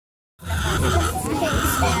I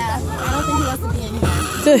don't think he wants to be in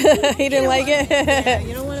here. He didn't like it? Yeah,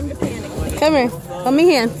 you don't want him to panic. Come here. Let me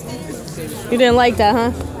hand. You didn't like that,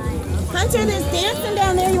 huh? Hunter, there's dancing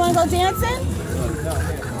down there. You want to go dancing?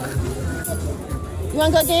 You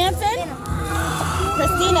want to go dancing?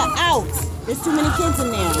 Christina, out. There's too many kids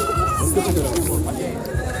in there.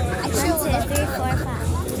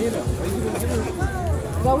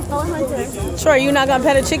 Go, Hunter. Sure, you not gonna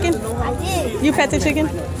pet a chicken? I did. You pet the chicken?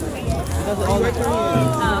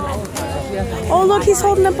 Oh, look, he's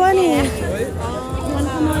holding a bunny.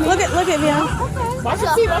 Look at Vian. Watch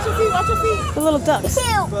your feet, watch your feet, watch your feet. The little ducks.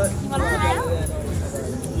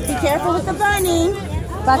 Be careful with the bunny.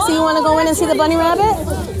 Roxy, you want to go in and see the bunny rabbit?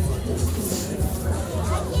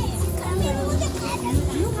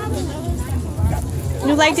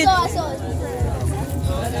 You liked it?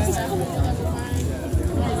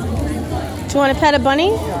 Do you want to pet a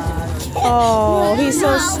bunny? Oh, he's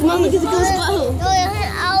so sweet.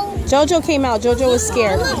 Jojo came out. Jojo was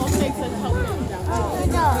scared.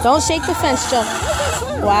 Don't shake the fence, Joe.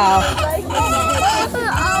 Wow.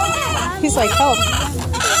 He's like, help.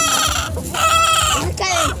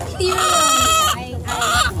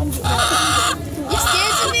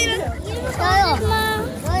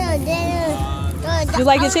 You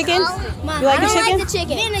like the chicken? You like the chicken? I like the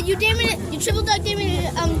chicken. Nana, you dare me to, you triple dog dare me to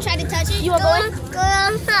try to touch it? You want to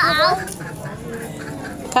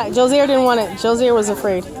go in? Josier didn't want it. Josier was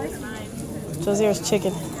afraid. Josier's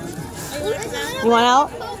chicken. You want out?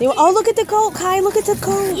 Oh, look at the goat, Kai. Look at the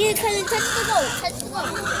goat. Yeah, touch the goat. Touch the goat.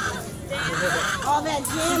 All that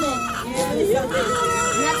jamming.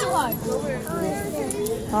 Not too hard.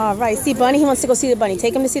 All right. See Bunny? He wants to go see the bunny.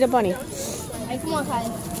 Take him to see the bunny. Hey, come on, Kai.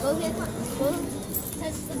 Go get. Go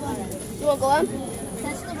touch the bunny. You want to go in?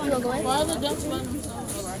 Touch the bunny. You want to go in? Why the ducks run?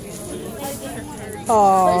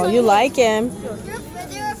 Oh, you like him.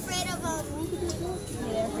 They're afraid of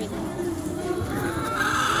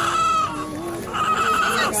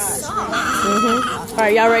All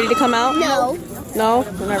right, y'all ready to come out? No. No?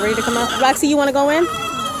 We're not ready to come out? Roxy, you want to go in?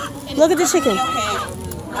 Look at the chicken. Okay.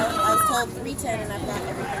 I was told 3:10 and I've got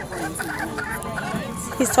everything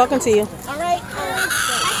for you. He's talking to you. All right.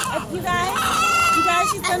 You guys,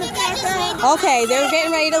 she's going to pack up. Okay, they're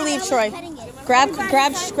getting ready to leave, Troy. Grab Kai. No,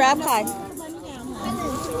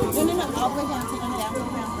 I'll bring down. Take them down.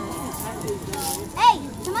 Hey,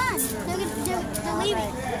 come on. They're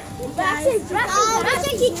leaving. Thank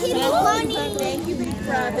you, big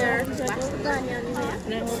brother.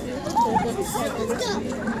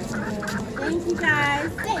 Thank you, guys.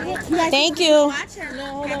 Thank you.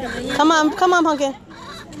 Come on, pumpkin.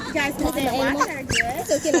 You guys can sit and watch her.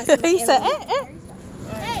 Good. He said,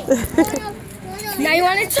 Now you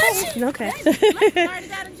want to touch it? Okay. Already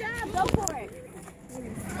got a job. Go for it.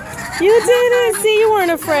 You didn't. See, you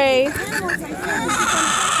weren't afraid.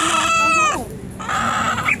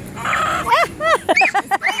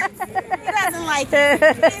 He doesn't like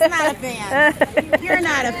it. He's not a fan. You're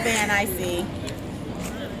not a fan, I see.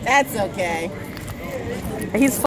 That's okay. He's